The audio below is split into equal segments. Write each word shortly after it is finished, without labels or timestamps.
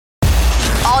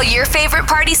All your favorite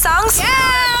party songs?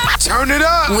 Yeah! Turn it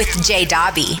up! With J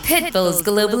Dobby. Pitbull's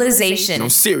Globalization. On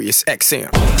Sirius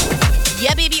XM.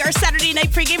 Yeah, baby, our Saturday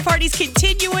night pregame party's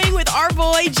continuing with our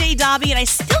boy, J Dobby, and I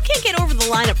still can't get over the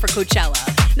lineup for Coachella.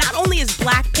 Not only is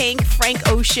Blackpink, Frank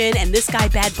Ocean, and this guy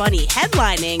Bad Bunny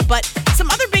headlining, but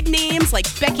some other big names like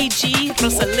Becky G,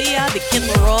 Rosalia, The Kid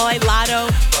Laroi,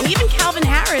 Lotto, and even Calvin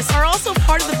Harris are also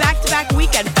part of the back-to-back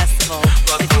weekend festival.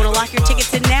 If you want to lock your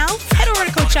tickets in now, head over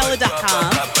to Coachella.com.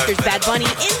 Here's Bad Bunny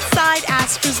inside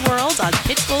Astra's World on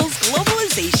Pitbull's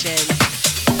Globalization.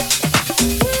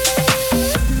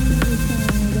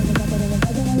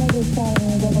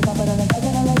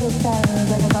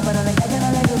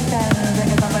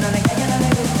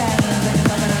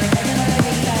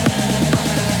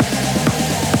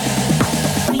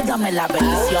 Dame la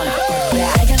bendición.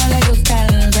 A ella no le gusta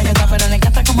el reggaetón, pero le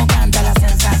encanta como canta la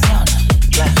sensación.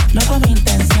 No fue mi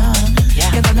intención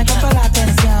quedarme con toda la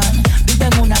atención. Vivo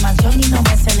en una mansión y no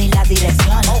me sé ni la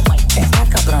dirección. Está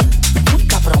cabrón, muy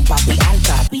cabrón, papi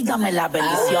alta. Pídame la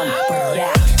bendición.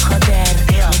 Joder,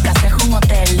 mi casa es un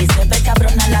hotel y se ve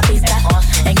cabrona la pista.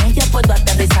 En ella puedo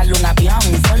aterrizar un avión,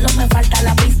 solo me falta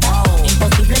la pista.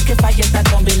 Imposible que falle esta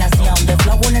combinación de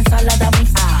flow, una ensalada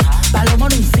mixta. Palomo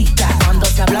no insista, cuando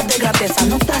se habla de grandeza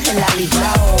no estás en la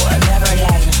lista.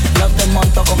 Neverland, los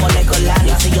desmonto como Legoland.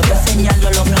 Y si yo te señalo,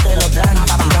 lo mío te lo dan.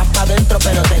 Y vas pa' dentro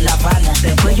pero te la van.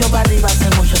 Después yo para arriba hace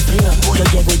mucho frío. Yo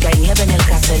llego y cae nieve en el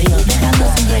caserío.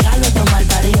 Dejando sin regalo estos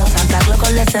malparidos. Santa Claus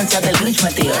con la esencia del Grinch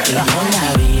metido. No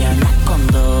la vi, anda con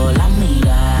dos, la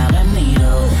mira, me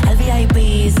miro. El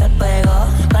VIP se pegó,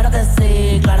 claro que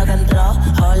sí, claro que entró.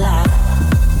 Hola,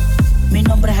 mi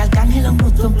nombre es Arcángel, un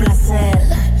gusto, un placer.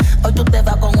 Hoy tú te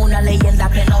vas con una leyenda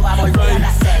que no va a volver a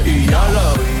nacer. Y ya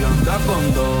la vi, anda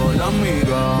con dos, la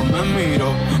mira, me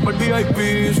miro. El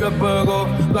VIP se pegó,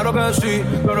 claro que sí,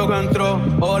 claro que entró.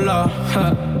 Hola,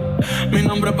 mi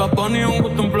nombre es Bad Bunny, un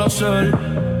gusto, un placer.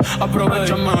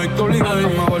 Aprovechame hoy, te obligado, no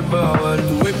me vuelves a ver.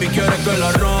 Tu baby quiere que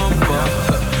la rompa.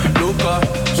 Lucas,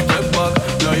 step back,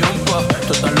 la yompa.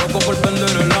 Tú estás loco por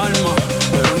vender el alma,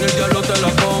 pero ni el diablo te la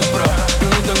compra. Yo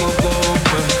no tengo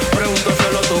compa,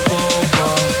 pregúntaselo a tu compa.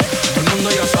 Todo el mundo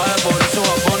ya sabe, por eso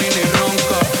Bad Bunny ni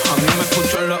ronca. A mí me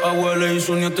escuchan las abuelas y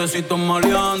sus nietecitos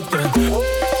maleantes.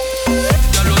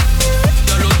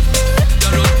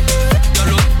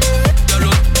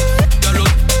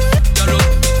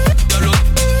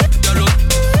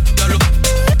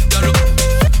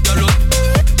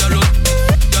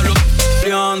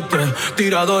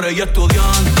 Tiradores y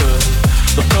estudiantes,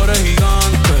 doctores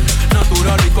gigantes,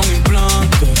 natural y con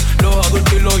implantes, los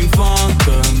adultos y los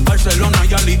infantes, en Barcelona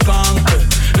y Alicante,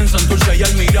 en Santurce y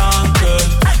Almirante,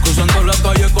 cruzando la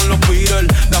calle con los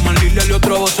Beatles, Daman Lilial y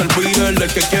otro voz el Beatle,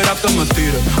 el que quiera que me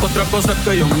tire, otra cosa es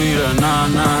que yo mire,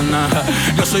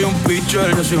 yo soy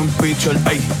un pitcher,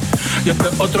 ey. Y este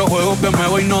es otro juego que me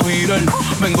voy no girar.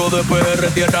 Vengo de PR,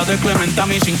 tierra de Clementa,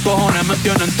 mis 5 cojones me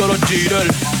tienen todos los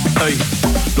cheaters. Ey,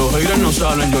 los haters no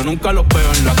salen, yo nunca los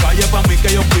veo en la calle, pa' mí que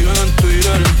ellos viven en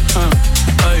Twitter.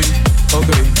 Ey, ok.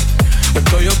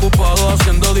 Estoy ocupado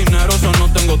haciendo dinero, so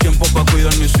no tengo tiempo pa'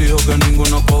 cuidar mis hijos, que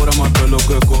ninguno cobra más de lo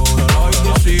que cobra. Ay,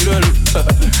 Cyril.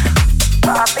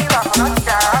 Papi, vámonos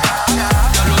ya.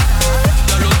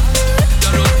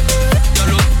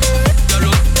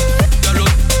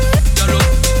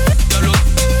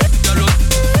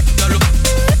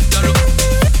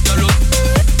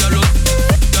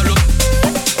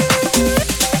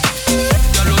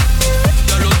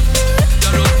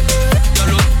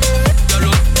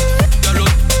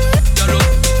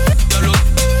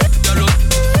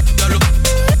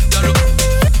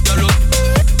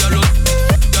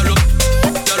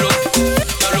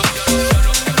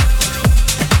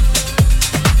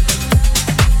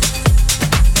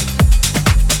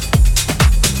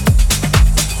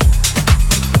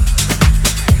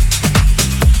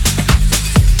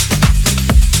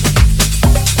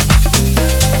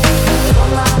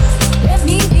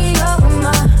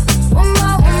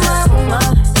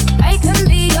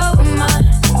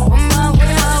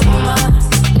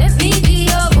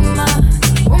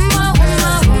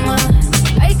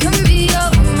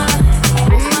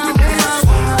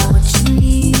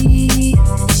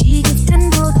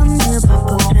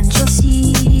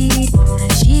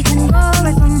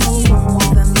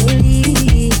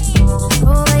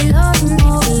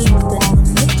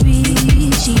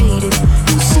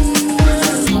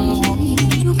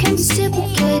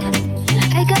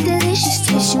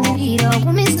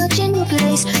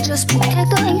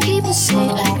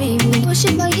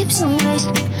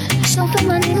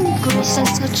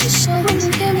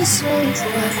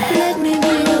 Let me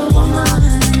be your woman.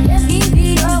 Let me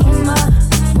be your woman.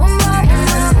 Woman,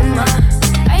 woman,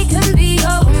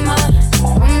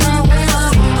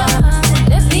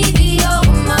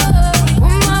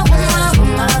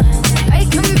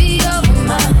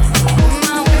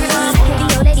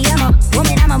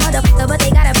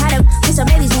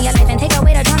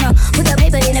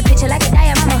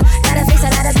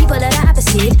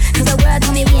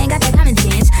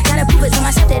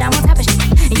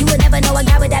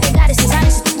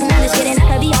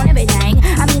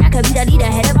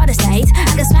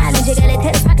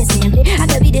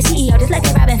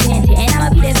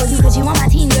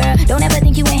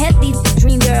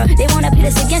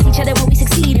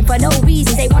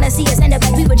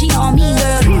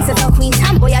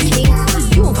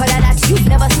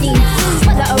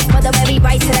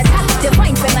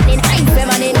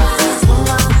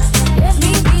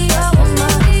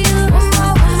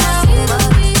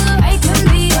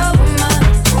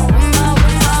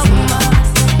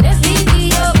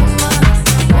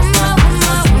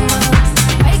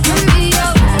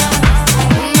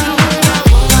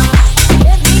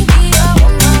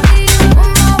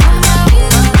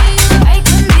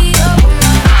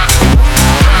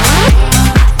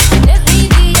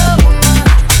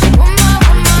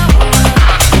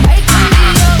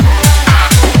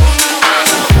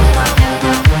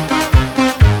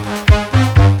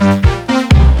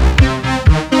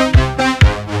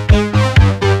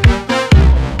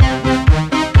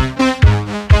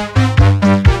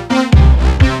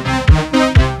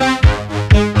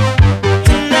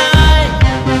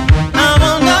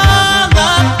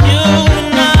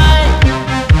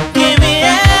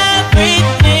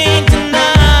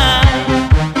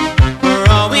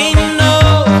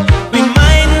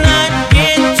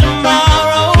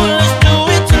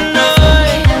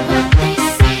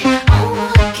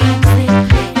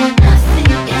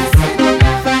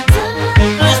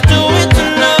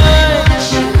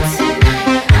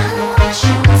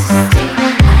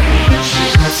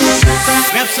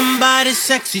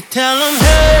 sexy, tell them,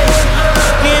 hey,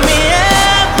 give me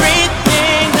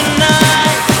everything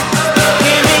tonight.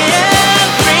 Give me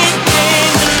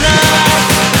everything tonight.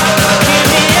 Give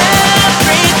me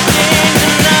everything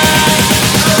tonight.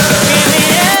 Give me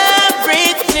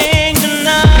everything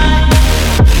tonight.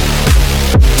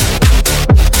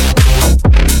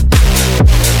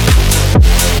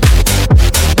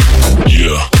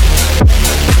 Yeah.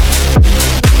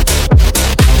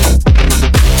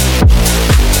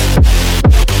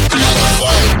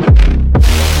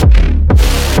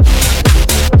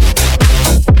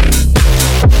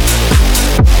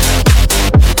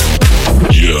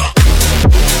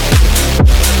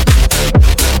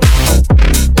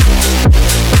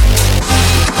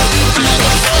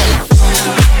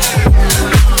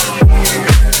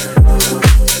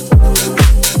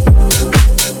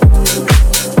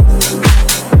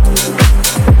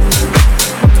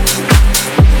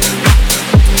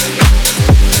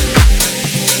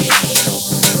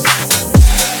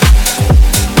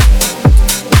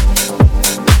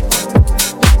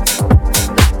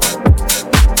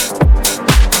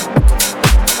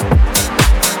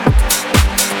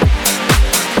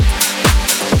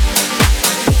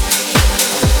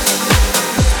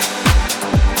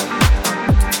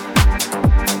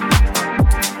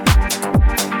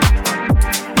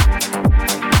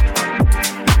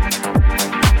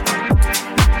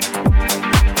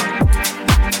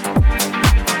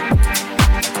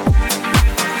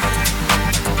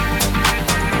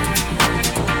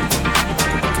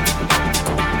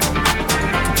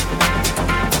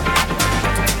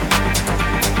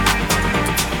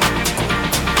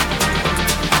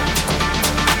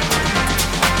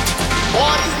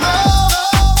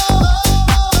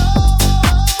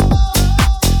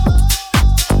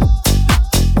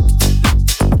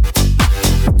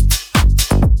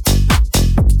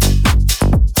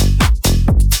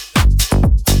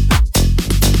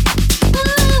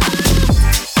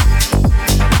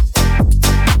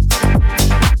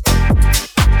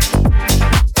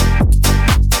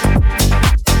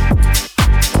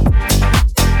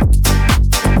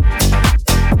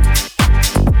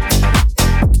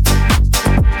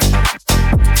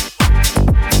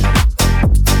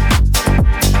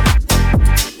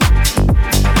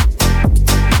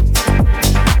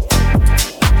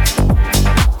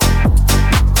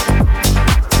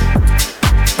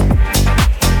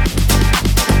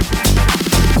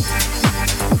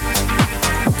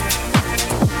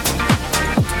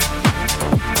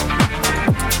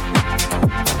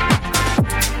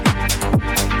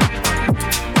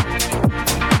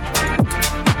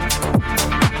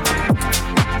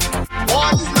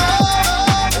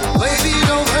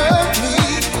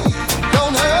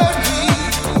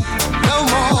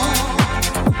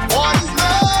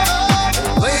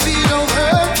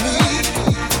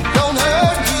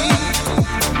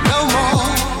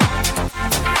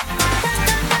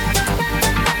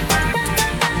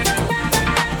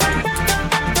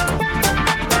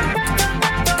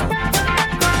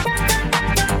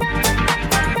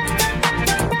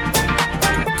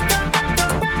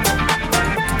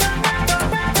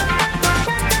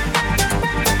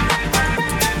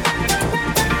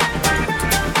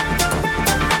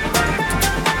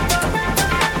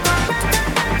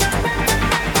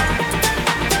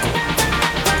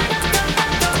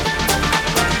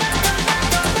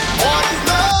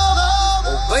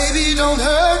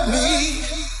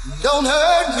 Don't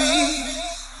hurt me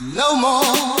no more.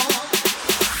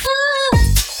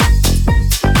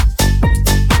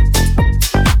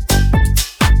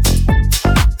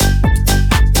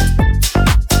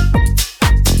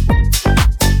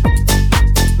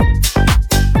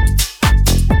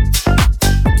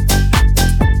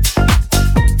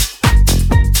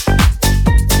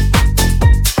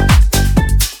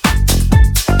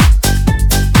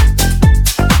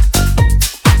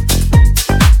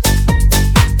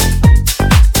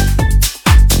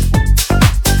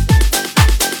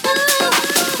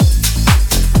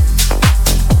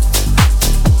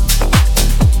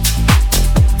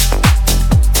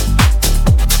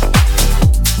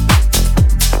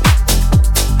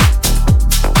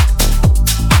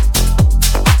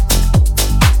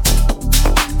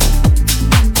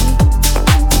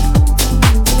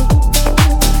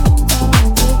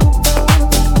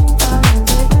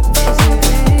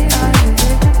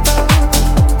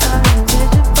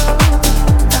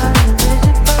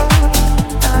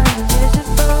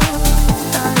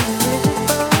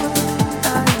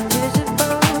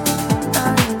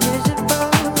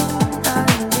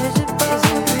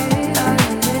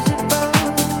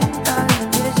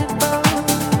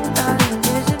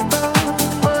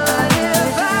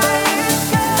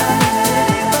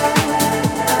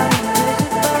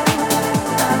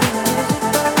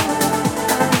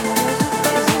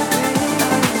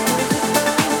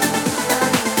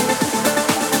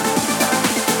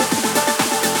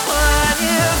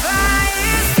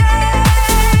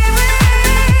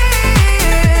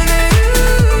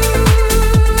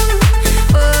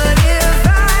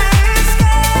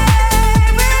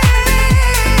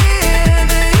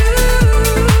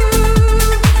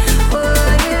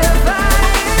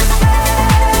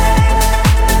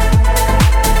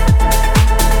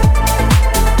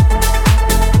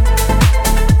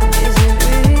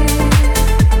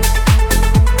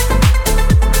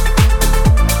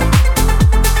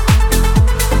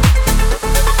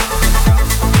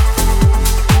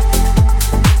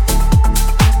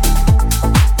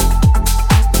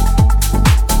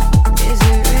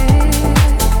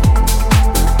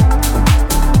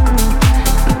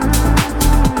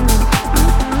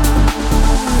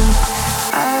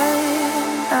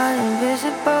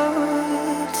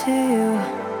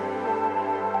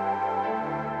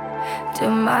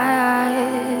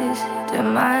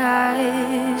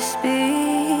 eyes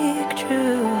speak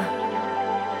true.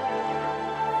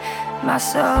 My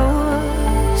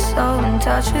soul's so in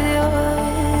touch with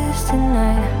yours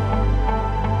tonight.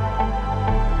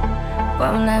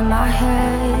 Won't let my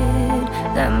head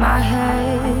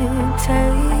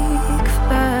take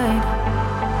flight.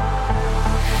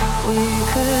 We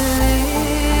could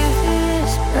leave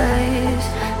this place,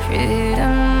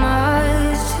 freedom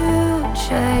ours to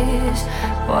chase.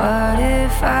 What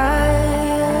if I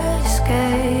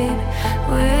escape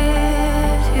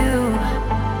with you?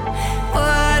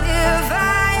 What if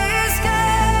I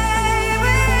escape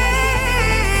with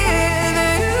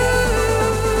you?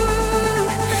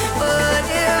 What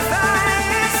if I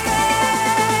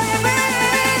escape with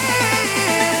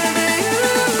you?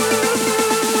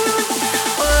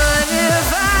 What if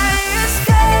I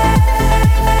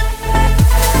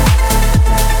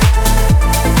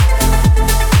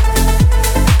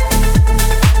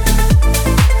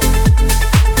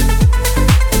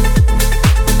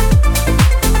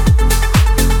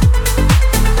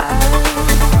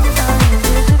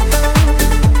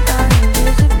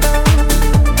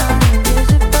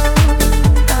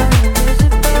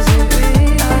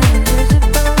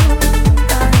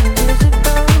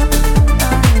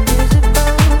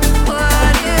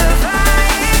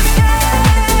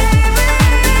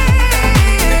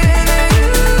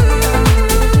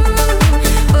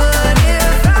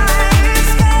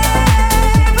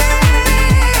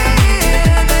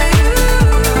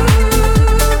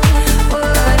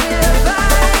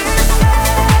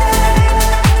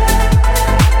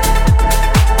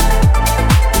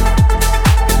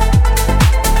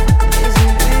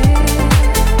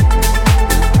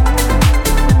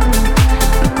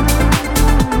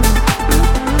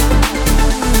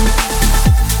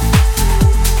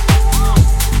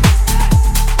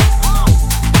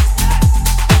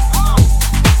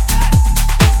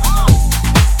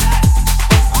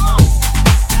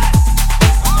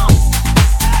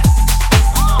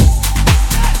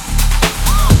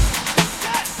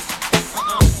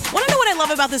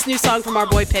this new song from our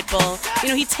boy Pitbull. You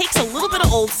know, he takes a little bit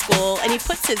of old school and he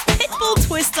puts his Pitbull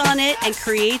twist on it and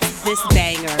creates this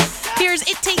banger. Here's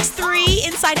It Takes Three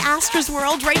inside Astra's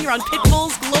World right here on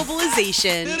Pitbull's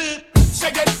Globalization.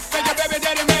 Shake it, take it, baby,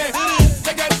 daddy man.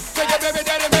 Take it, baby,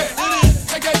 daddy man.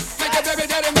 Take it, baby,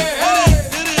 daddy man.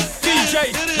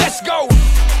 DJ, let's go.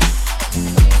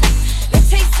 It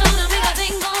takes two to make a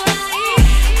thing go right,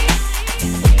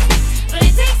 but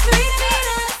it takes three to be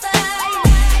outside.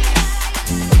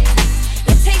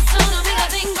 It takes two to make a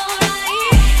thing go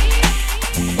right,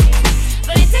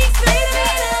 but it takes three to be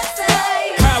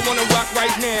outside. I wanna rock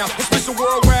right now. It's Mr.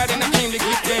 Worldwide and I came to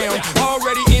get down.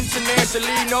 Already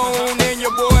internationally known, and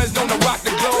your boys know to rock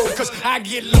the globe. Cause I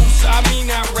get loose, I mean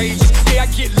outrageous. Yeah, I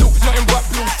get loose, nothing but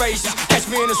blue faces. Catch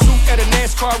me in a suit at a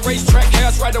NASCAR racetrack.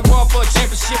 House right the wall for a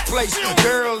championship place.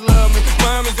 Girls love me,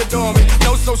 mommies adore me.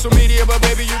 No social media, but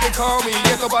baby you can call me. Y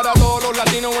esto para todos los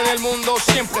latinos en el mundo.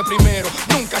 Siempre primero,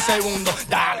 nunca segundo.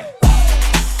 Dale.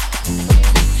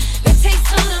 It takes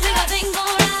two to make a thing go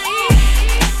right,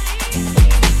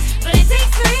 but it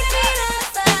takes three to be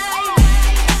outside.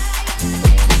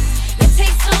 It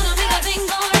takes two to make a thing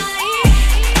go right,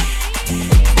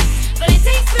 but it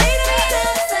takes three to be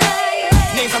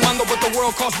outside. Names Armando, but the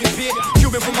world calls me big.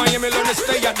 Cuban from Miami, learn to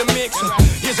stay out the mix.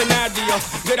 Here's an idea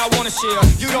that I wanna share.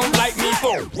 You don't like me,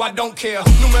 for I don't care.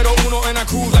 Numero uno and I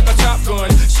cruise like a Top Gun.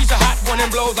 She's a hot one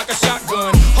and blows like a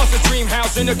shotgun. Hustle dream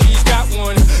house in the keys, got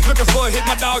one. Looking for a hit,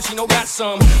 my dog, she know got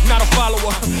some. Not a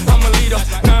follower, I'm a leader.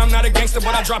 Nah, I'm not a gangster,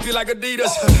 but I drop you like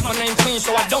Adidas. My name clean,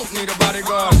 so I don't need a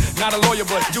bodyguard. Not a lawyer,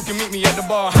 but you can meet me at the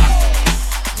bar.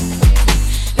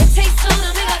 It takes two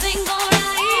to make a thing go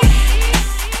right,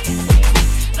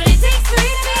 but it takes three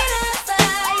to be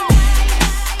outside.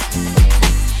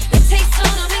 It takes two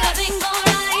to make a thing go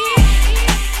right,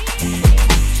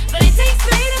 but it takes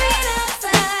three to be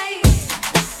outside.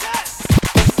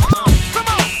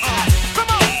 Come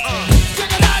on,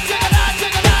 check it out, check it out,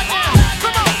 check it out now.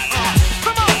 Come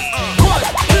on, 1,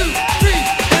 2, 3,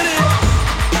 hit it.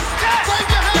 Wave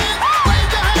your hand,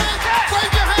 wave your hand,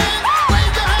 wave your hand,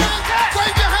 wave your hand,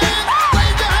 wave your hand,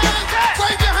 wave your hand,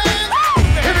 wave your hand.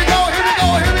 Here we go, here we go,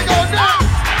 here we go now.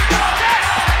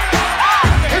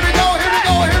 Here we go, here we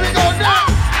go, here we go now.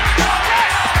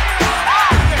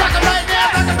 Rock it right now,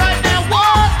 rock it right now,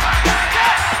 what?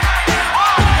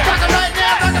 Rock it right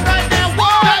now, rock it right now,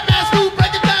 what? Batman Scoop,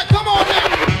 break it down, come on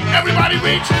now. Everybody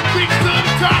reach to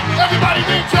the top. Everybody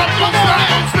reach up, don't stop,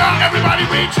 don't stop. Everybody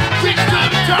reach to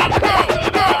the top. Go,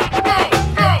 go, go,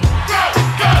 go,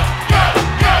 go, go, go,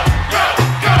 go, go,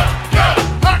 go, go.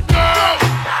 Hot girl,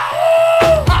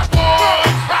 hot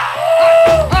boys,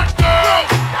 hot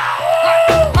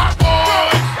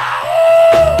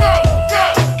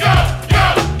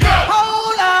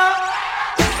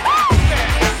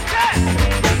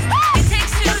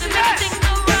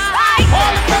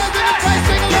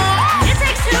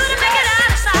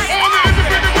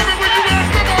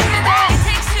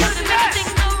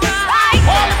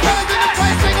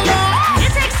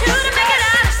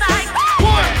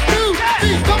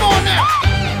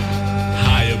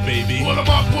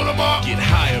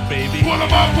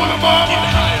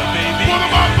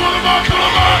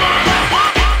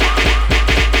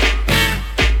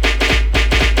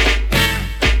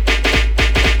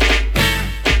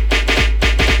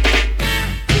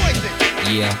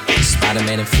Yeah,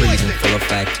 Spider-Man and Freeze in full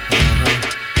effect.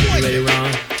 You ready,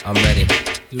 Ron? I'm ready.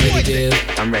 You ready, Bill?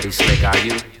 I'm ready, Slick. Are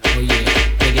you? Oh yeah,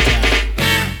 take it down.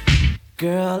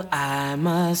 Girl, I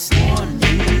must warn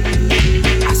you,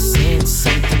 I sense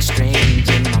something strange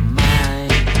in my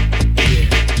mind.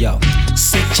 Yo,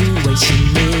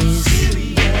 situation is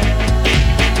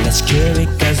let's cure it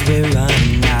cause we're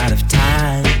running out of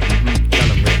time.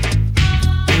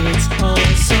 It's all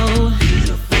so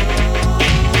beautiful.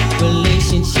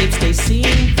 Relationships they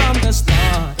seem from the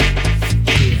start.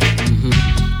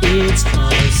 It's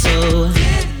all so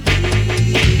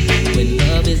when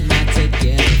love is not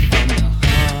together from the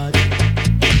heart.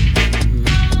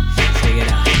 Check it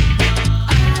out.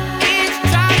 It's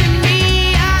driving me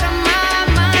out of my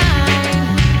mind.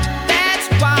 That's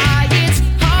why it's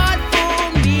hard for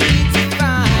me to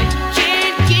find.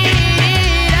 Can't get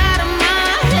it out of my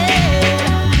head.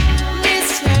 Miss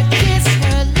her, kiss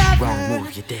her, love her. Wrong move,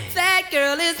 you're dead. That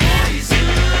girl is poison.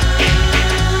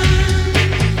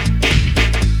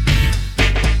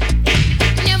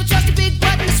 Never trust a big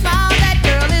button to smile. That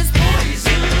girl is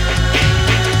poison.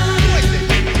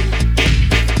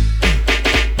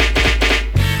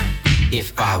 If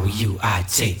I were you, I'd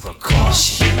take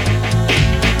precaution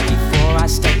before I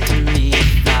step to meet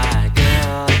my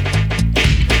girl.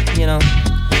 You know,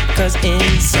 cause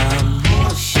in some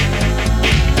motion,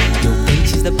 you'll think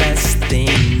she's the best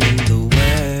thing in the world.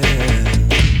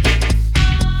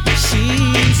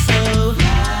 She's so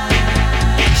fly,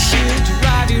 she'll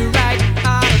drive you right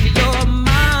out of your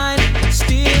mind,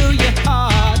 steal your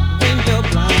heart when you're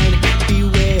blind.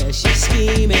 Beware, she's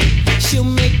scheming, she'll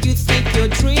make you think you're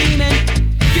dreaming.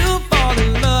 You'll fall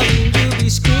in love and you'll be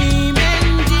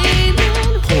screaming,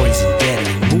 demon. Poison,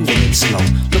 deadly, moving it slow.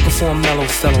 Looking for a mellow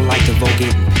fellow like DeVoe,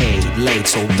 getting paid, late,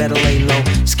 so better lay low.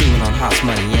 Scheming on house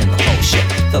money and the whole show.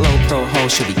 The low pro hoe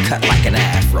should be cut like an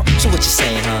afro. So what you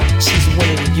saying, huh? She's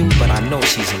winning to you, but I know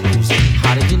she's a loser.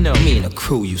 How did you know? Me and the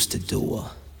crew used to do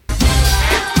her.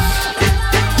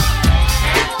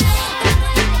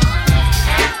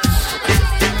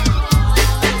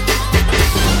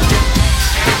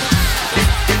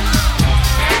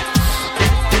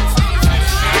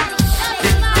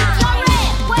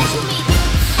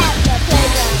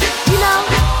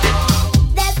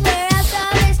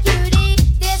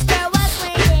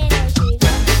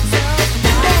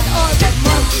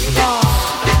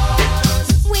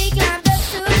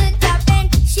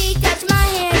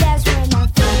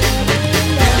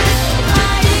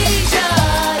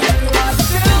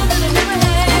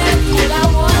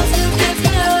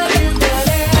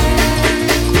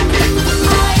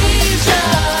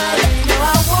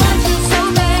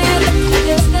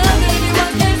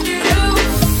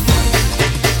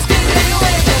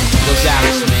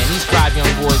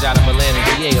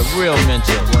 Real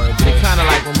mentor. They kinda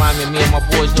like remind me of me and my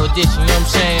boys No Ditch, you know what I'm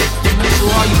saying? So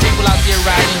all you people out there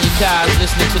riding in your cars,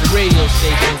 listening to the radio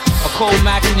station, or cold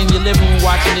maxing in your living room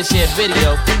watching this here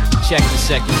video, check the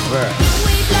second verse.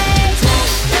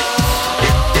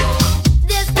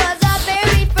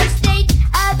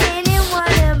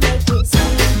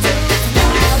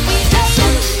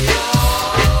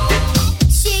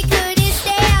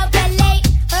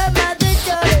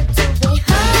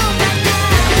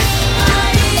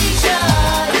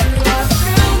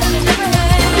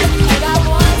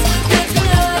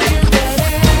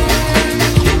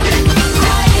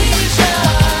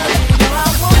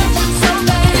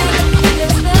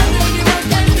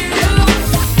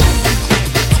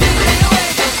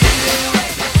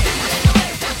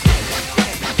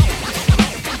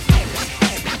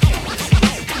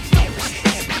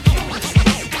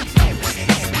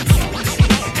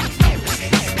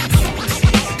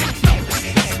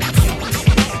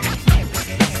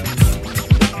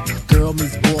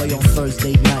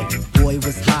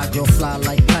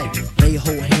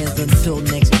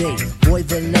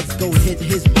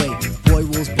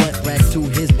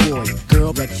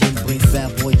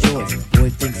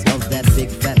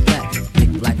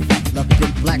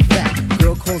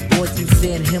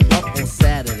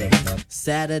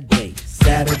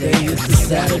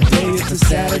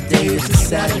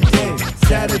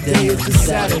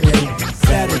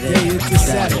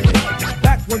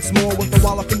 once more with the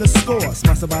wallop in the score.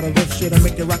 Smash about a riff, sure to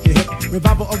make you rock your hip.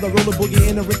 Revival of the roller boogie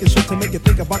in a ricochet to make you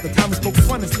think about the time we spoke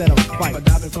fun instead of fight. But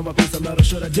diving from a piece of metal,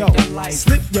 should have yo,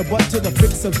 slip your butt to the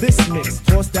fix of this mix.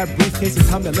 Toss that briefcase, it's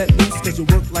time to let loose, cause you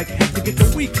work like heck to get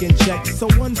the weekend check. So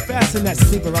unfasten that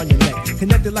sleeper on your neck.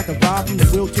 Connected like a vibe from the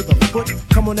wheel to the foot.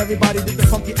 Come on everybody, do the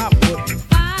funky output.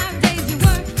 5 days you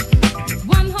work,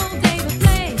 1 whole day to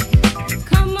play.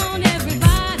 Come on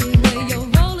everybody, wear your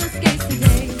roller skates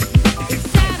today. It's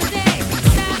Saturday,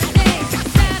 Saturday,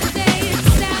 Saturday, it's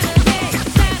Saturday, Saturday, it's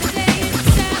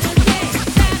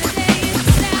Saturday, Saturday, it's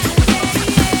Saturday.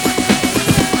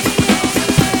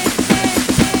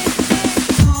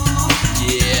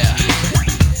 Yeah.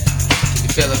 You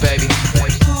feel it, baby?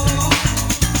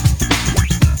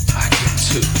 I can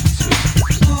too.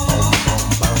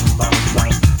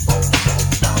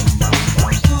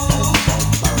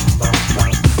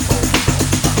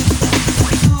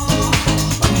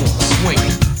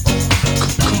 Swing.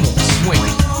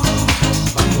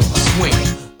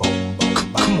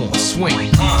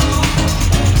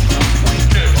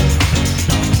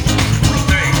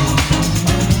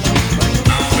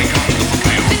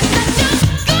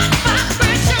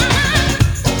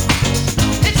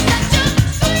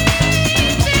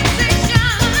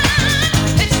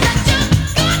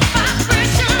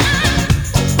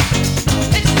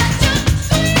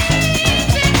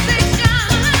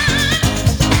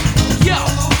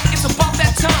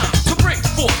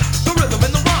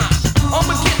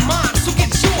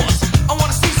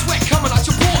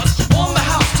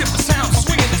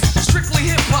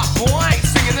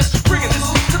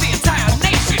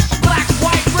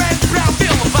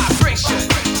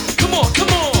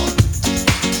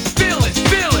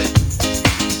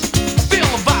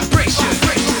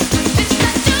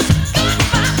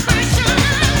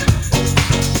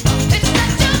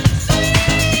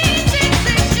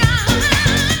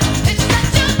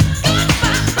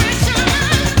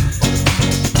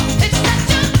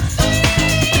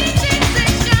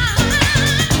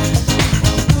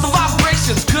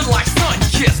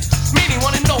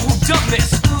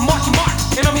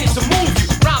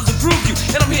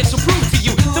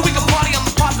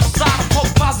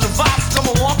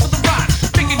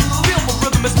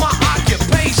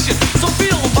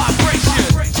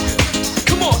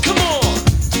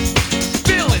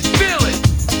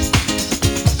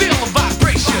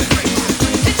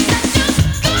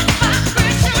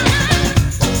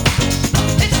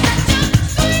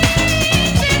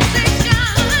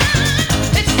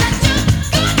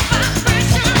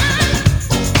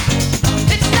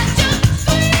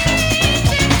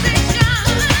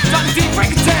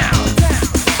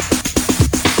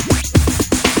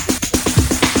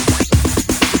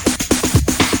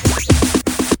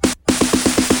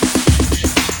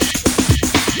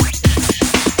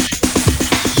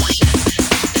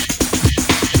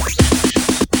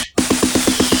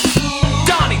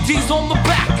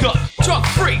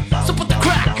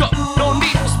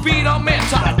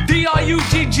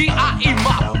 D-R-U-G-G-I-E,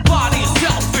 my body is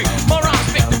healthy, my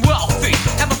rhymes make me wealthy,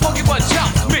 and the funky bunch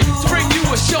helps me to bring you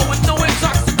a show with no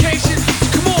intoxication. So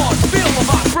come on, feel the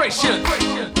vibration.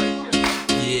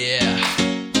 Yeah,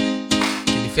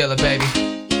 can you feel it, baby? I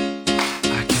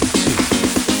can too.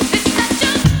 It's such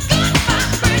a good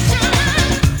vibration.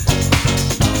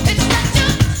 It's such a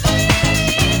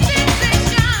sweet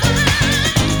sensation.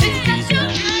 It's such a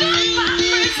good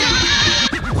vibration.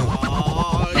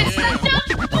 It's such a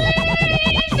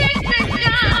sweet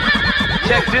sensation.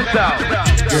 Check this out.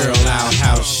 Girl, I'll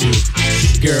house you.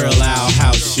 Girl, I'll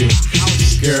house you.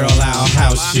 Girl, I'll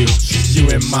house you. You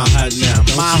in my hut now,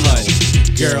 my hut.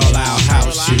 Girl, I'll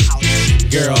house you.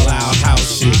 Girl, I'll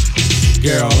house you.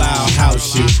 Girl, I'll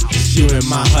house you. You in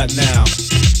my hut now.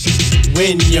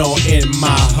 When you're in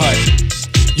my hut,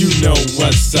 you know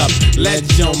what's up.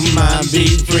 Let your mind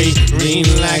be free.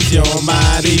 Relax your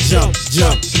body. Jump,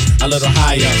 jump a little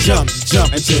higher. Jump,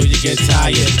 jump until you get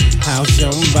tired. House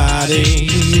your body.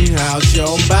 House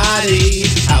your body.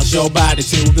 House your body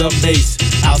to the bass.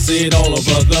 I'll see it all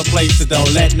over the place. So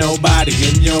don't let nobody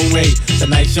get in your way.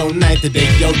 Tonight's your night,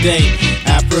 today's your day.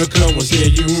 Africa will steer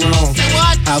you wrong. Say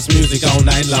what? House music all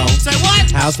night long. Say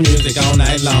what? House music all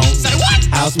night long. Say what?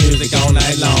 House music all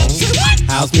night long. Say what?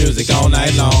 House music all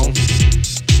night long.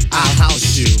 I'll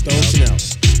house you. Don't you know?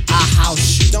 I'll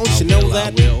house you. Don't you know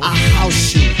that? I'll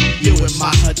house you. You in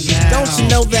my hut now. Don't you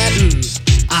know that?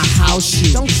 I'll house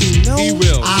you. Don't you know? He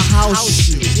will. I'll house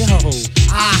you. Yo.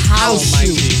 I'll house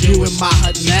you. You in my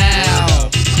hut now.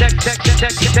 Check this out.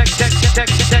 Check this out. Check this out.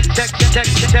 Check this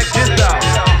out.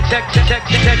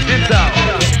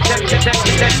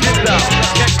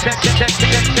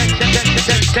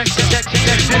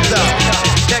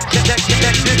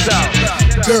 check this out.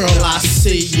 Girl, I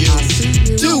see you.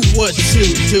 Do what you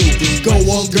do. Go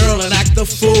on, girl, and act a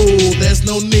fool. There's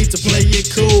no need to play it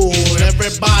cool.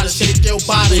 Everybody shake your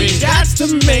body. We got to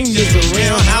make this a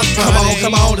real house party.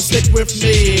 Come on, and stick with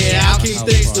me. I'll keep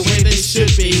things the way they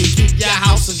should be. Keep your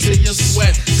house until you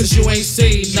sweat, cause you ain't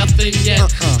seen nothing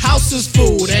yet. House is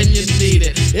food and you need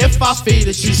it. If I feed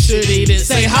it, you should eat it.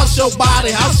 Say, house your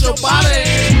body, house your body.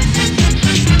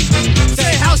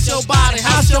 Say, house your body,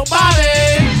 house your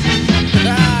body.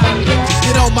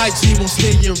 Get on my G, won't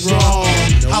steer you wrong.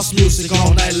 House music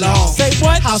all night long. Say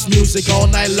what? House music all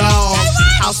night long.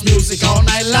 House music all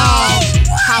night long.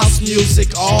 House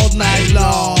music all night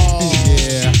long.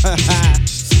 Yeah.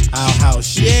 I'll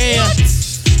house you. Yeah.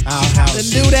 I'll house Then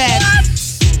you. do that.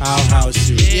 I'll house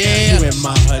you. Yeah. You in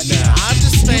my hood now. I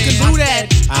understand. You can do that.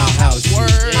 I'll house you.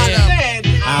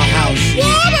 Yeah. I'll house you.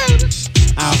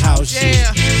 I'll house you.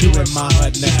 Yeah. You in my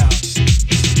hood now.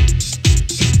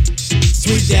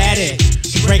 Sweet daddy,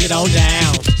 break it on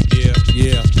down.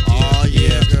 Yeah. Oh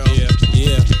yeah, girl.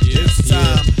 Yeah. It's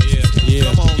time. Yeah.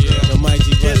 Come on, girl. The Mike G.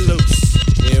 Get loose.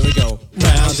 Here we go.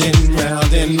 Round and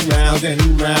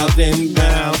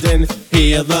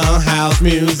hear the house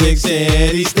music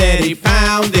steady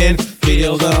pounding.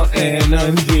 Feel the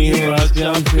energy rush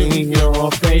up in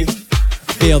your face.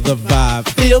 Feel the vibe,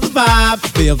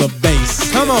 feel the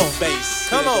bass. Come on, bass.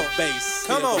 Come on, bass.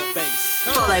 Come on, bass.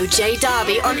 Follow J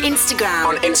Derby on Instagram.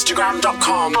 On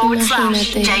Instagram.com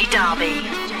Imagínate. /J Derby.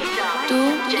 Tú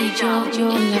y yo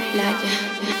en la playa.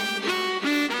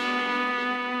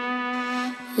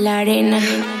 La arena,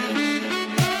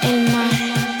 el mar,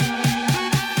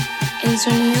 el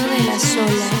sonido de las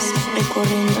olas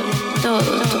recorriendo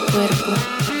todo tu cuerpo.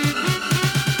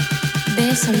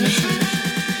 Bésame,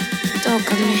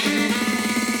 tócame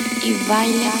y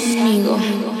baila conmigo.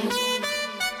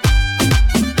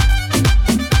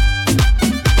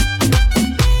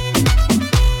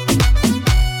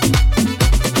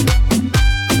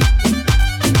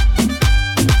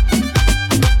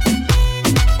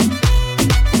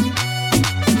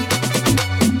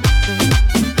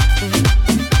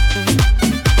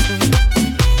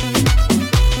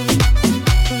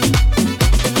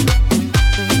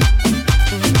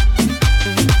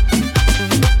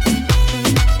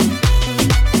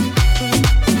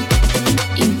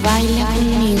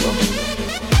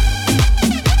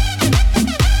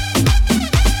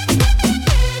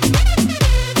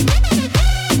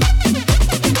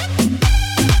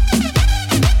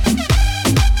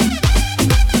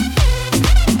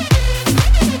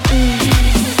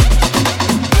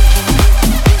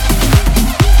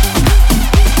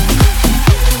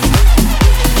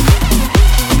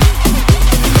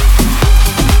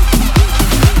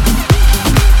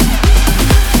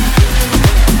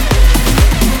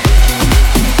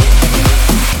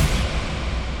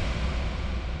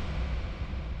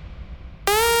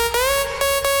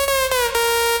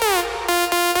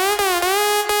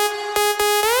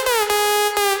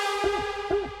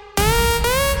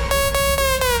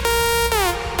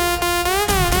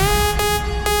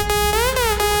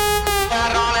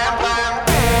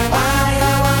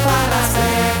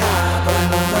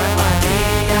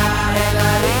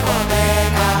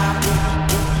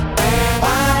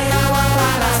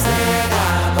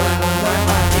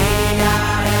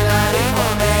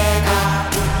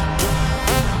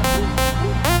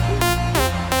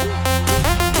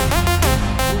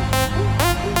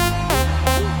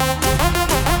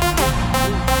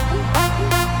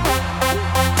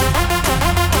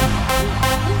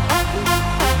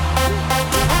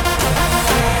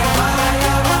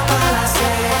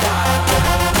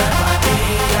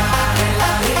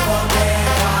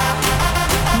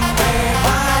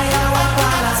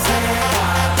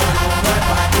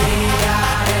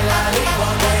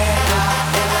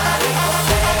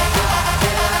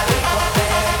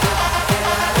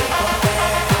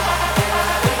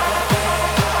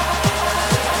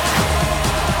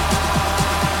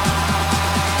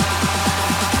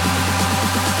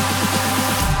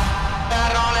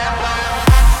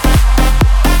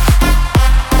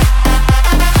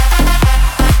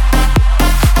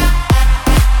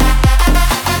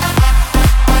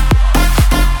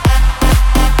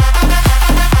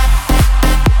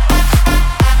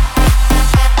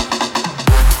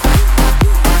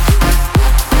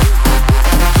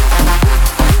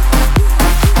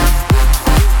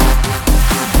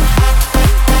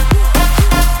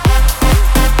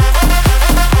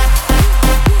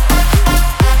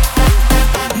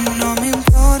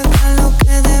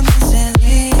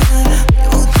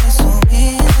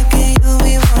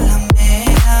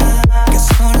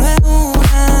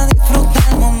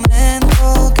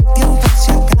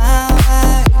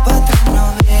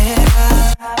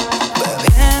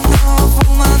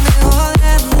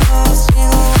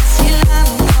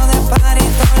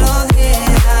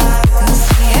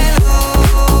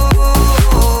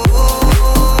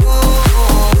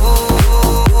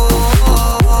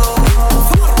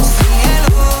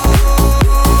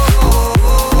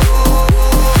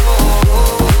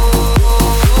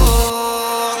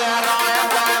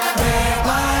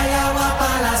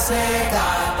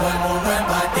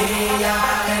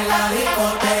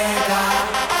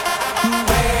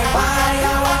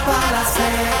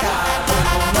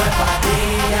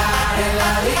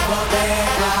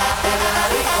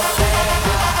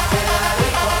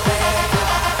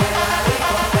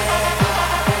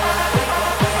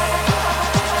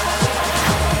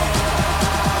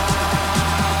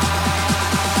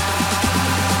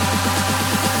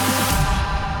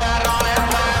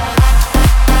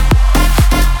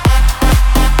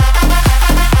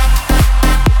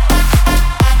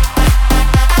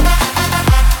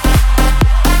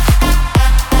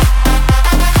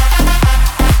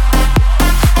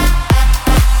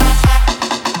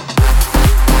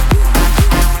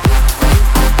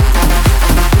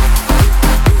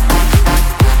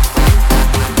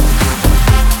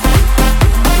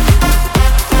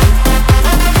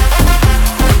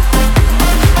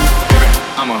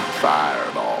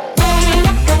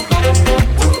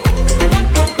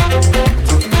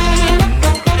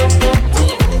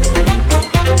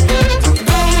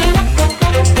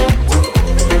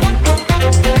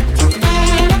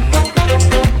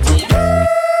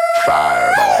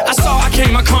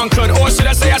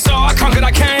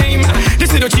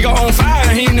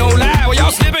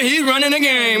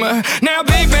 Now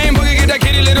Big Bang Boogie get that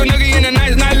kitty little noogie in a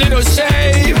nice little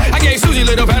shave. I gave Susie a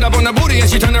little pat up on the booty and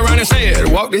she turned around and said,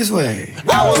 walk this way.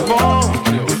 I was born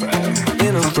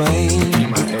in a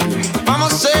plane. Mama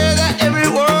said that every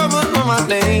word was on my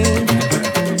name.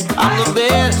 I'm the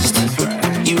best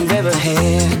you've ever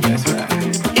had.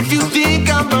 If you think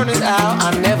I'm burning out,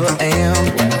 I never am.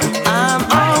 I'm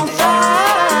on fire.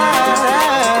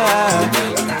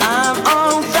 I'm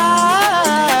on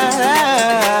fire.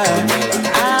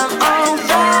 I'm on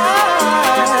fire.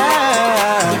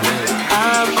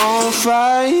 I'm on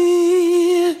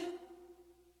fire.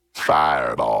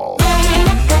 Fireball.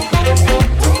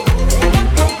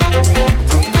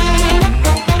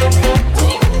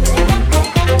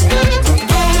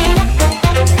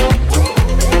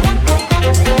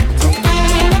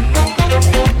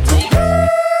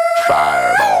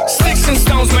 Sticks and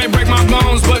stones may break my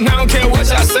bones, but I don't care what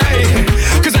y'all say.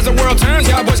 Cause as the world turns,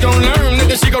 y'all boys gon' learn that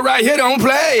this shit go right here don't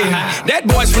play. That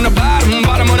boy's from the bottom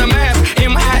of the map,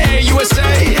 MIA,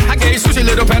 USA. I gave Susie a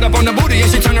little pat up on the booty and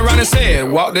she turned around and said,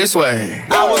 walk this way.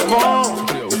 I was born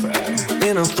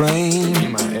in a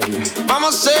plane.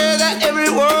 Mama said that every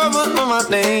word was on my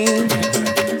name.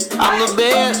 I'm the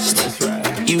best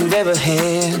you've ever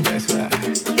had.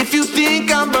 If you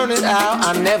think I'm burning out,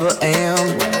 I never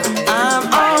am. I'm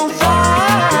on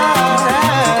fire.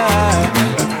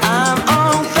 I'm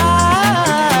on fire.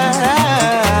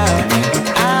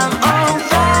 I'm on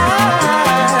fire.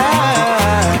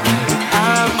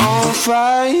 I'm on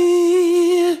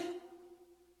fire.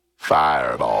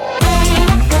 Fireball.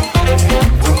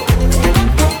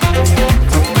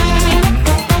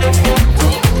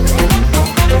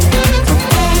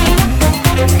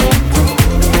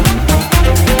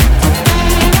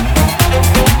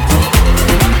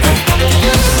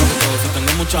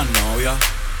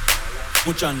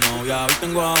 Muchas novias, hoy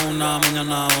tengo a una,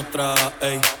 mañana a otra,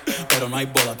 ey. Pero no hay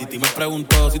boda, Titi me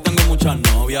preguntó si tengo muchas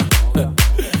novias,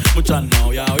 muchas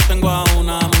novias, hoy tengo a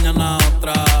una, mañana a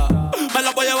otra. Me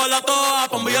las voy a llevar a todas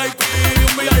pa' un VIP,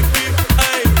 ey.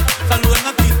 Saluden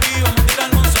a Titi, vamos a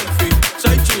tirar un selfie.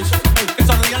 6 chis, ey. Que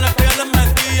sonrían las feas, les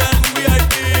metí en un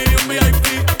VIP,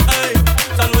 ey.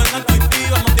 Saluden a Titi,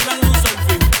 vamos a tirar un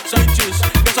selfie. 6 chis,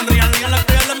 que sonrían las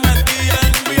feas, les metí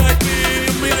en un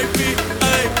VIP,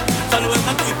 ey. Saluden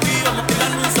a Titi, vamos a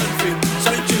tirar un selfie.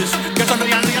 6 chis, que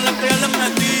sonrían las feas, les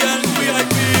metí en un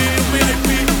VIP,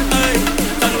 ey.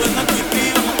 Saluden a Titi,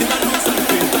 vamos a tirar un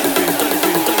selfie.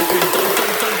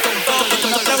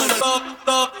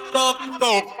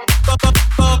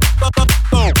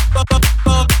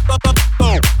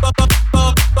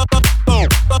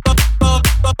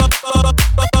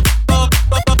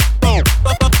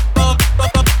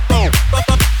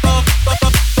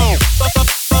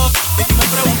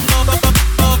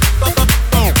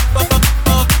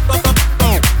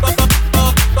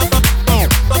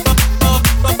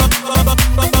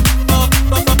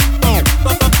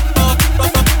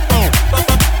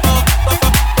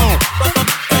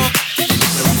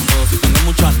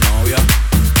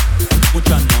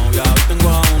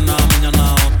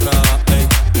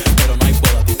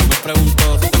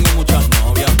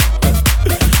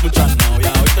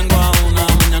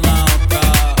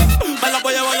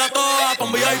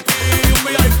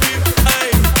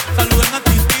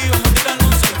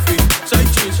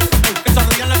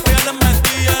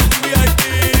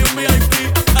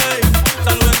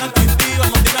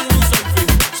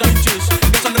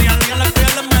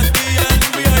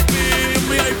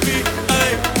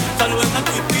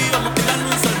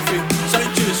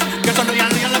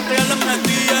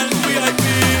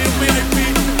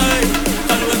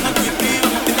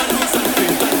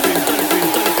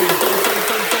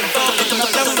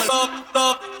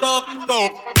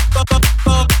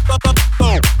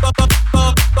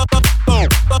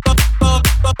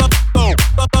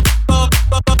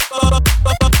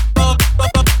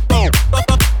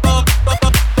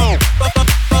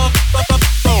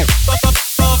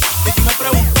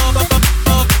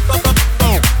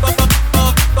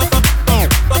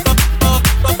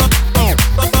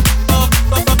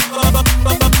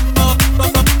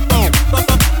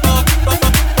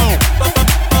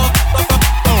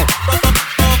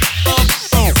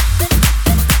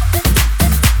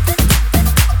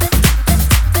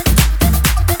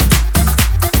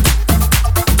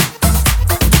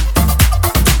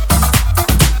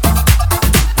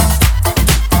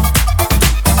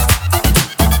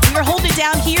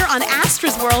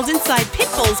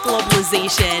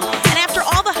 Globalization. And after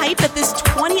all the hype that this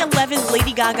 2011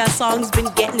 Lady Gaga song's been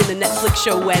getting in the Netflix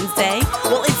show Wednesday,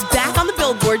 well, it's back on the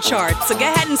Billboard chart, so go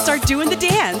ahead and start doing the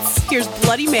dance. Here's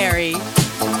Bloody Mary.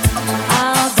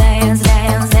 I'll dance,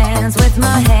 dance, dance with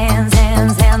my hands,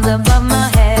 hands, hands above my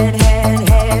head, head,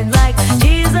 head. Like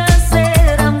Jesus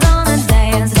said, I'm gonna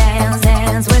dance, dance,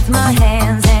 dance with my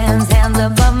hands, hands, hands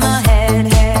above my head,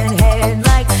 head, head.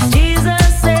 Like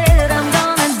Jesus said, I'm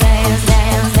gonna dance,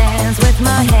 dance, dance with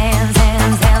my hands,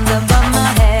 hands, hands above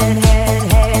my head,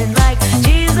 head, head. Like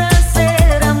Jesus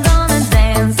said, I'm gonna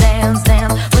dance, dance,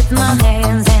 dance with my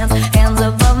hands, hands, hands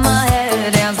above my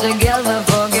head. Dance together,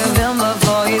 forgive him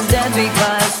before he's dead,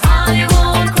 because I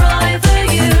won't cry for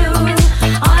you.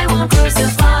 I won't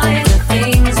crucify the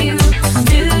things you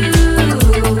do.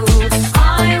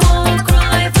 I won't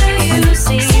cry for you.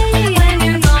 See, when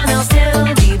you're gone, I'll still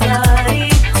be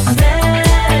Bloody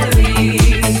Mary.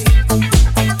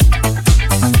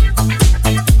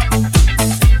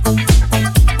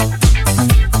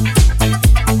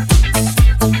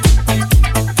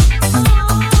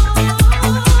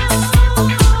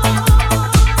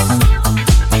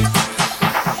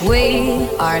 We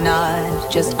are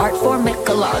not just art for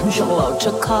Michelangelo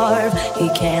to carve. He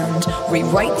can't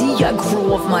rewrite the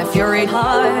aggro of my fury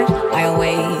heart. I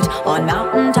wait on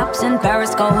mountaintops in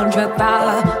Paris, contre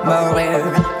pas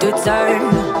mourir toute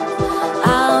seule.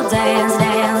 I'll dance,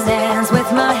 dance, dance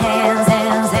with my hands,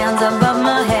 hands, hands above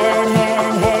my head,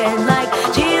 head, head. Like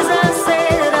Jesus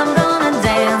said, I'm gonna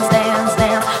dance, dance,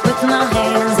 dance with my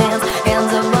hands, hands,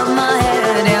 hands above my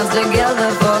head. Dance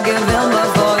together, forgive him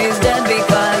before he's dead,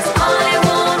 because I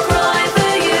won't cry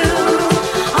for you.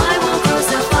 I won't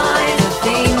crucify the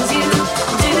things you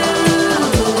do.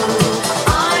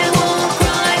 I won't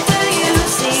cry for you.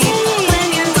 See, when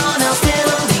you're gone, I'll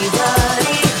still be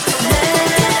Bloody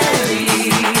Mary.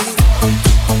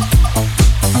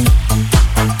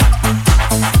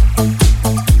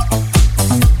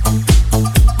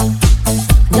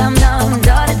 Dum dum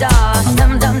da da da,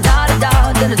 dum dum da da da,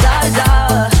 da da da da.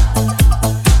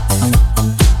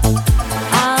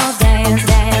 I'll dance,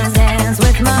 dance, dance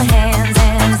with my hands,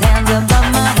 hands, hands above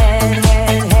my head,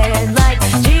 head, head. Like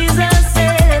Jesus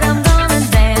said, I'm gonna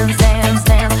dance, dance,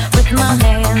 dance with my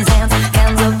hands, hands,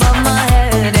 hands above my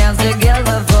head. Dance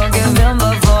together, forgive him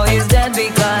before he's dead,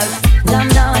 because dum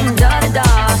dum da da da,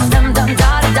 dum dum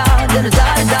da da da, da da da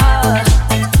da.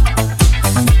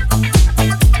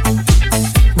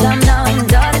 Dum dum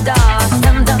da da da,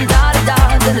 dum dum da da da,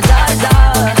 da da da da.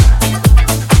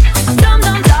 Dum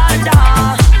dum da da da.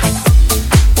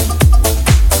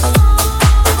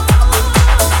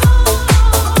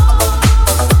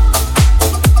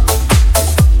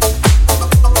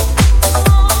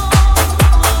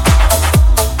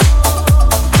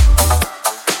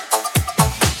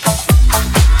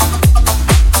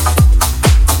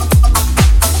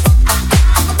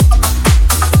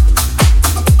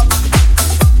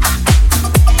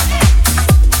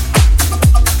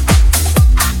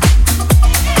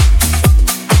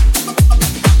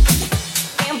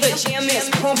 And the jam is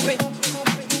pumping.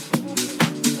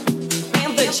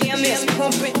 And the jam is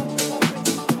pumping.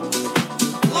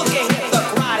 Look at the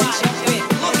crowd jumping.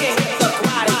 Look at the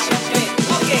crowd jumping.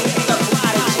 Look at the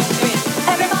crowd jumping.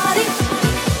 Everybody.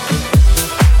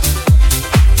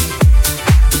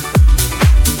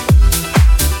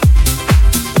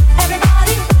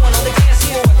 Everybody. One on the dance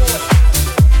floor.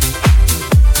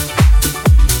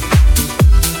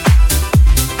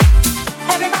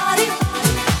 Everybody.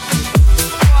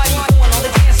 Party going on the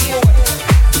dance floor.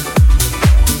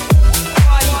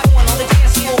 Party going on the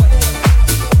dance floor.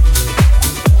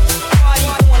 Party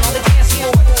going on the dance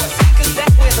floor. 'Cause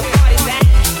that's where the party's at.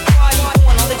 Party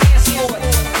going on the dance floor.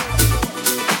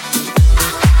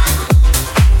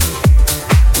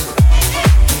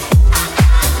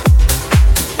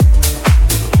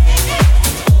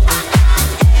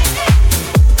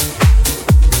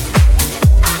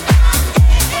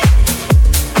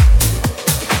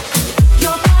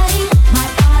 Your body, my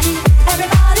body,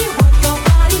 everybody work your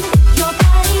body. Your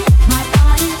body, my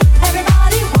body,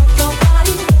 everybody work your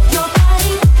body. Your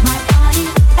body, my body,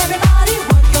 everybody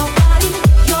work your body.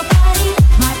 Your body,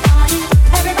 my body,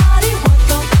 everybody work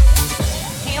your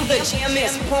And the jam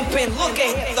is pumping. Look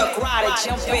at the crowd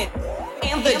jumping.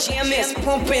 And the jam is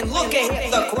pumping. Look at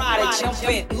the crowd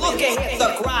jumping. Look at the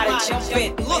crowd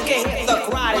jumping. Look at the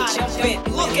crowd jumping.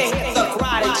 Look at the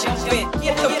crowd jumping.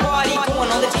 Get the party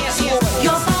going on the dance floor.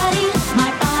 Your body,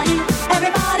 my body,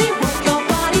 everybody work your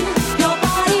body. Your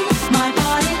body, my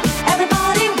body,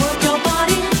 everybody work your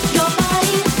body. Your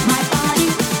body, my body,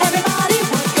 everybody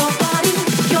work your body.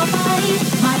 Your body,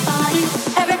 my body,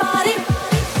 everybody.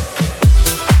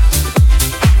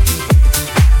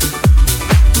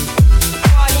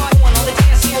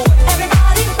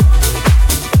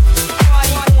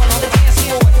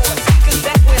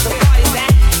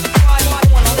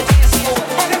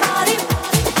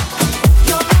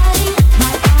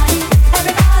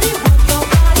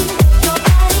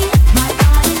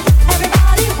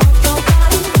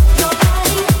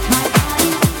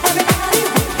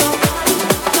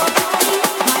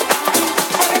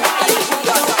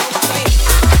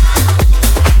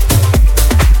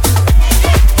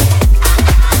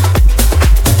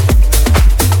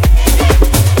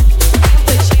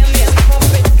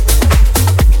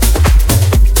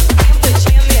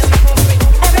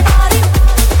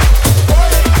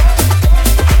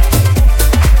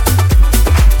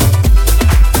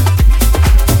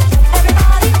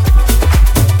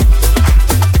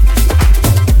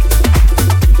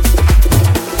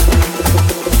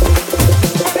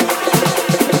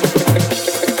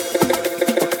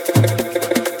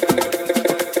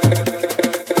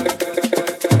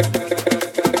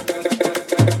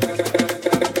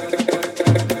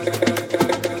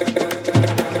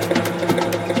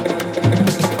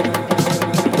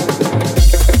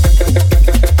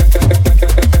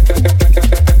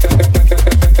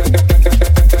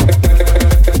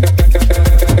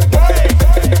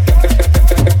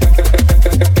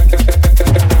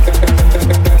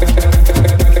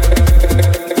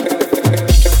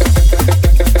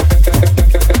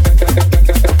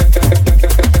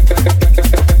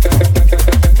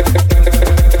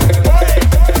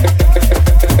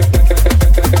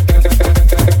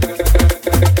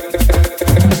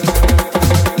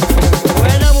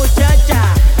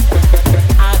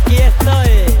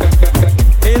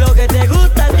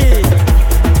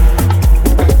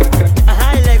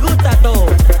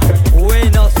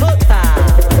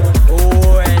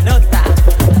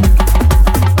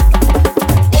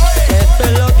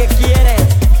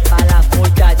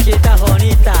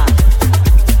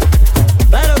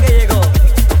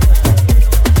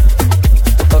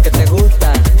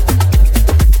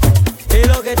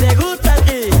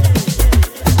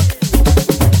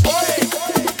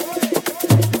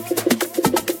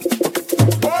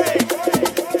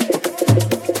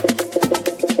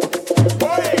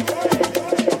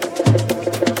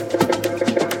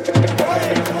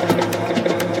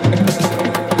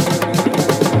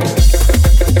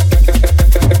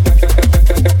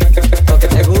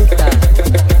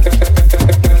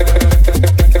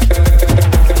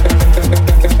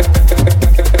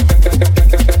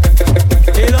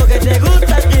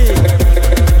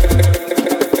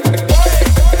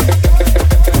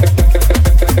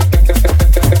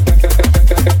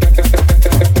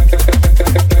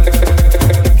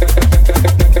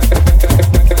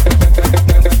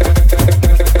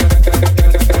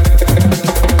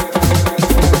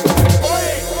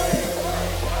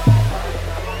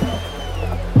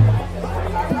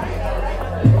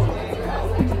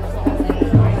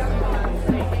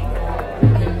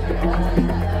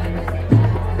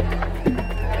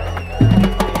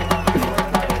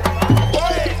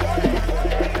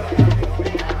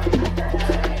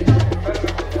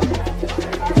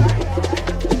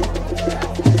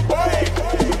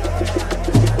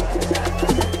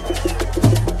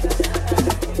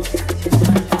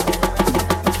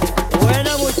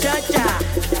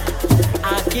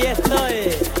 aquí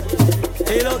estoy.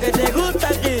 Y lo que te gusta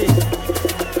aquí.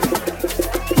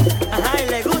 Ajá, y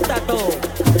le gusta todo.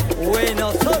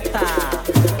 Bueno, sota.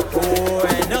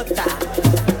 Buenota.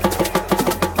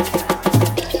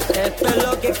 Esto es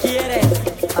lo que quieres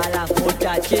a las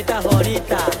muchachitas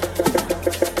bonitas.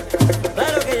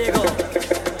 Claro que llegó.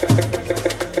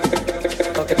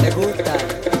 Lo que te gusta.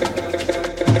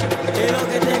 Y lo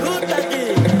que te gusta aquí.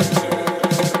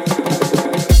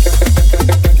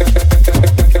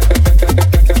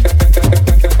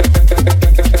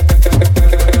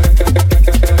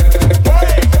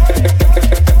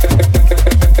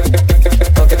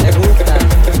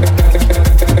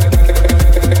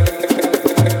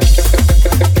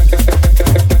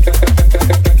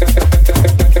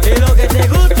 Y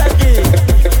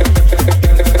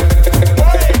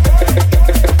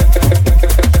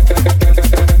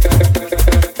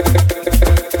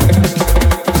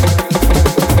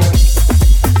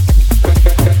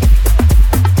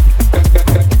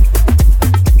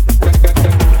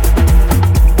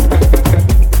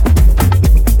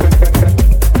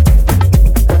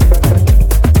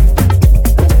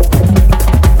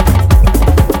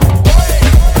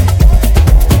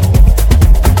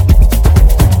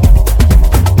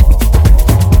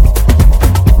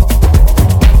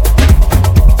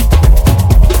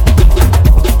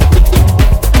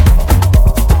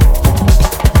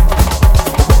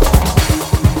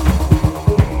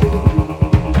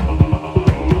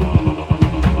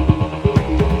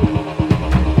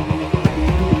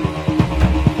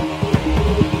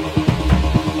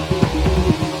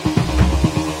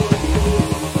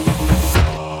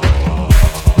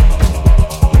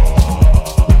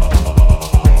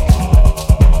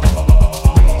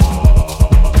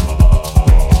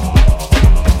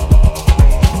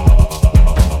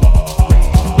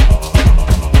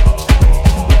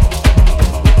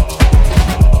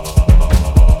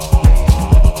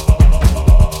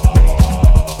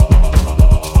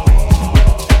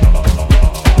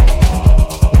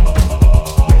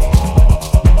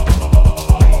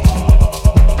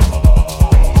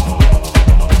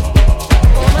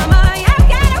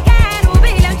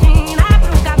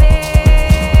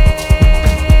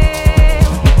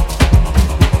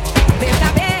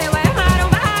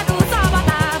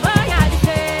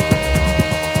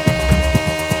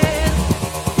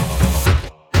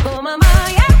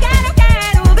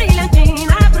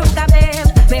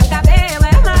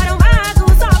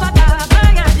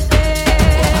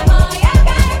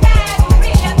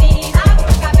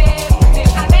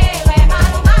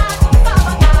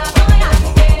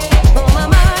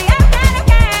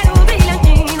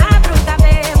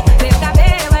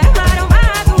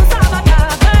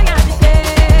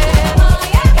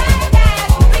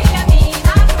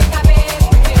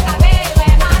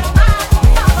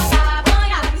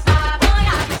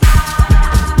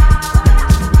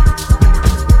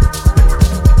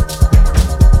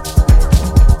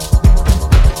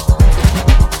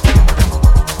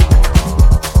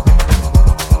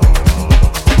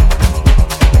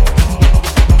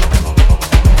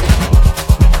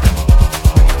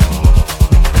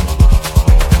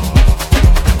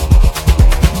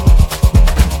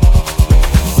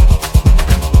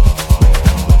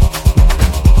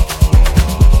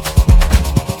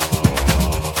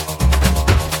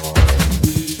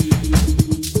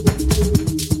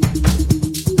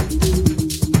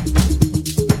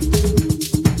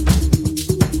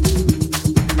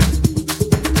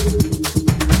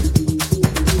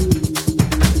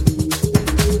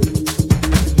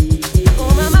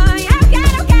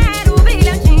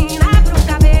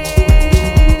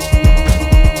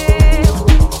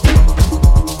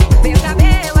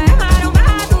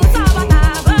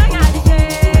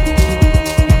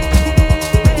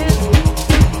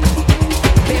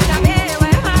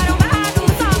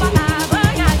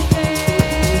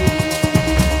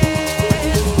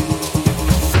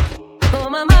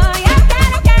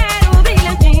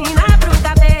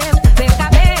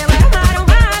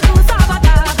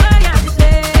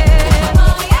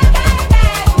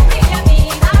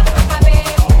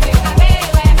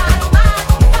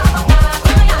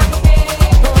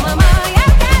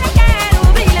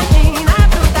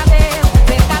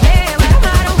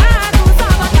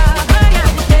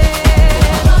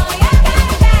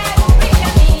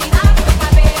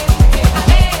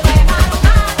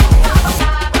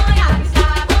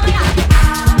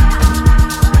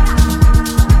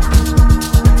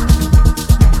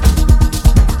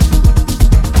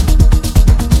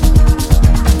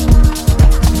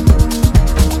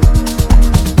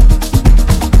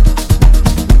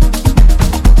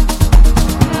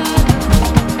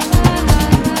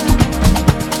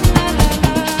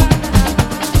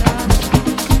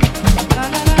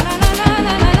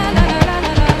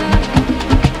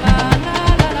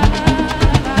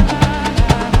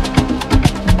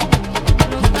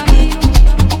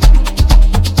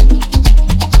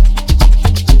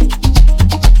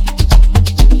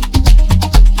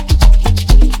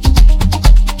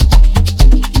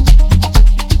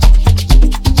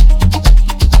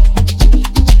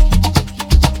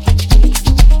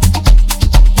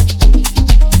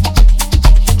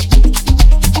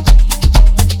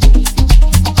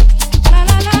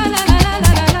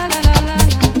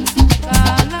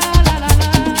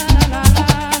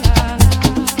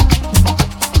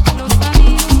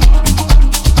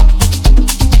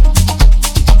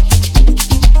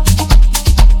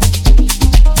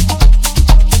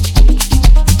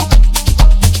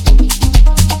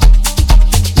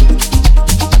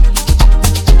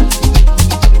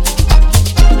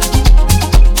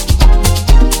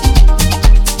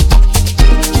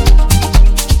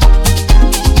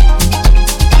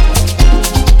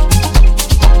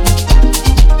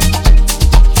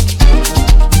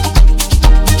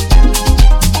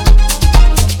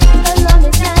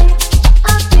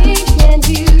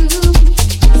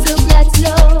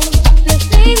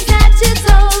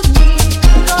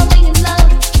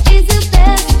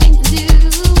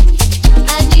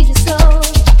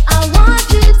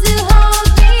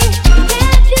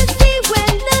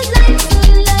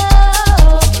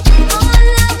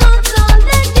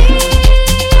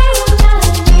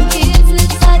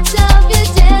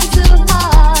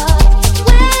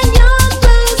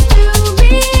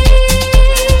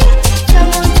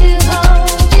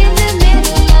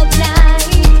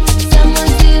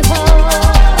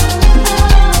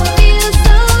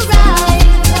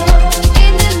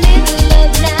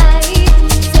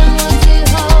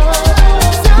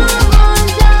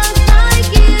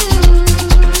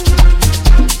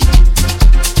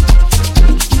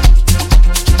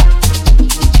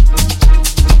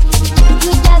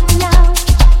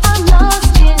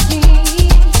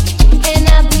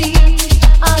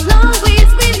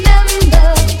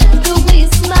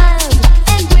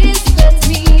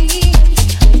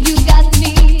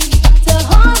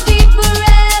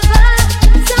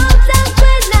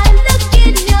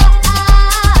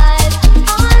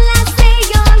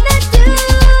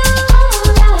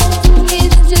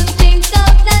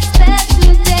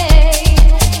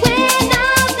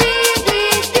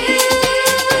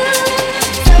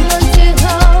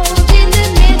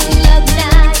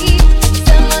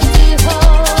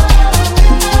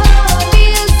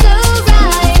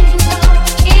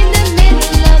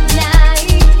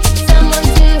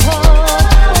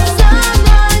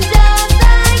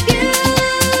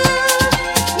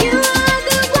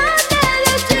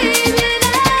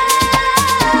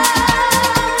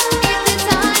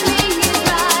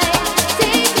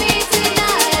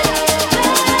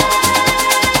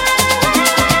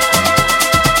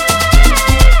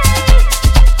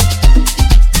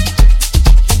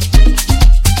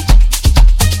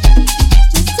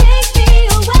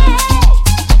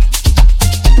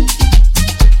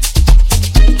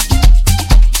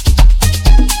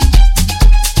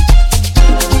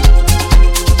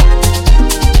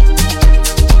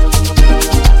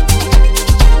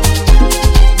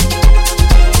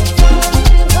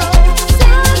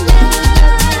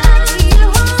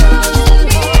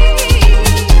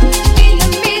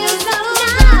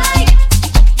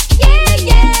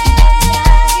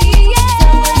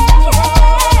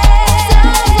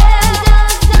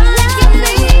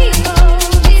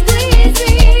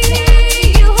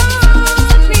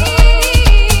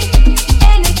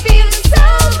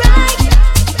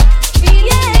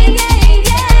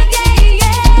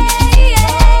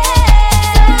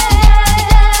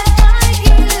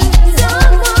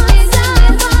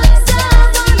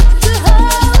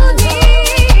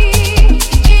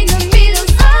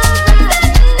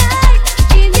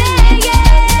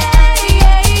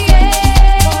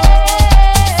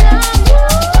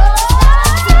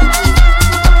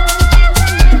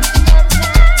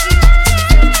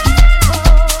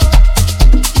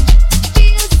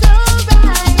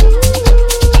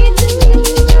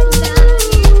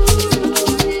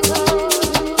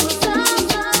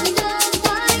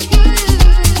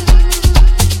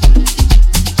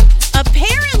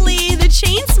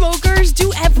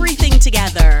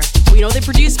they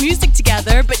produce music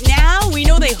together, but now we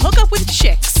know they hook up with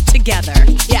chicks together.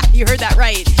 Yeah, you heard that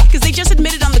right. Because they just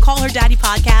admitted on the Call Her Daddy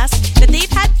podcast that they've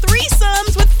had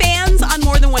threesomes with fans on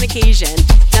more than one occasion.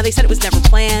 Now, they said it was never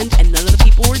planned, and none of the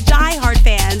people were diehard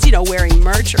fans, wearing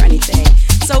merch or anything.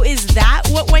 So is that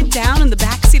what went down in the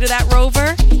backseat of that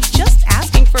Rover? Just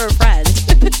asking for a friend.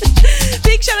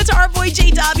 Big shout out to our boy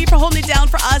J Dobby for holding it down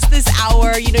for us this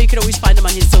hour. You can always find him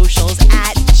on his socials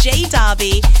at J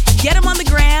Dobby. Get him on the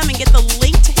gram and get the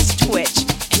link to his Twitch.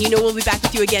 And we'll be back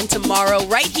with you again tomorrow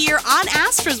right here on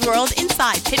Astra's World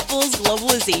inside Pitbull's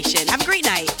Globalization. Have a great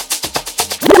night.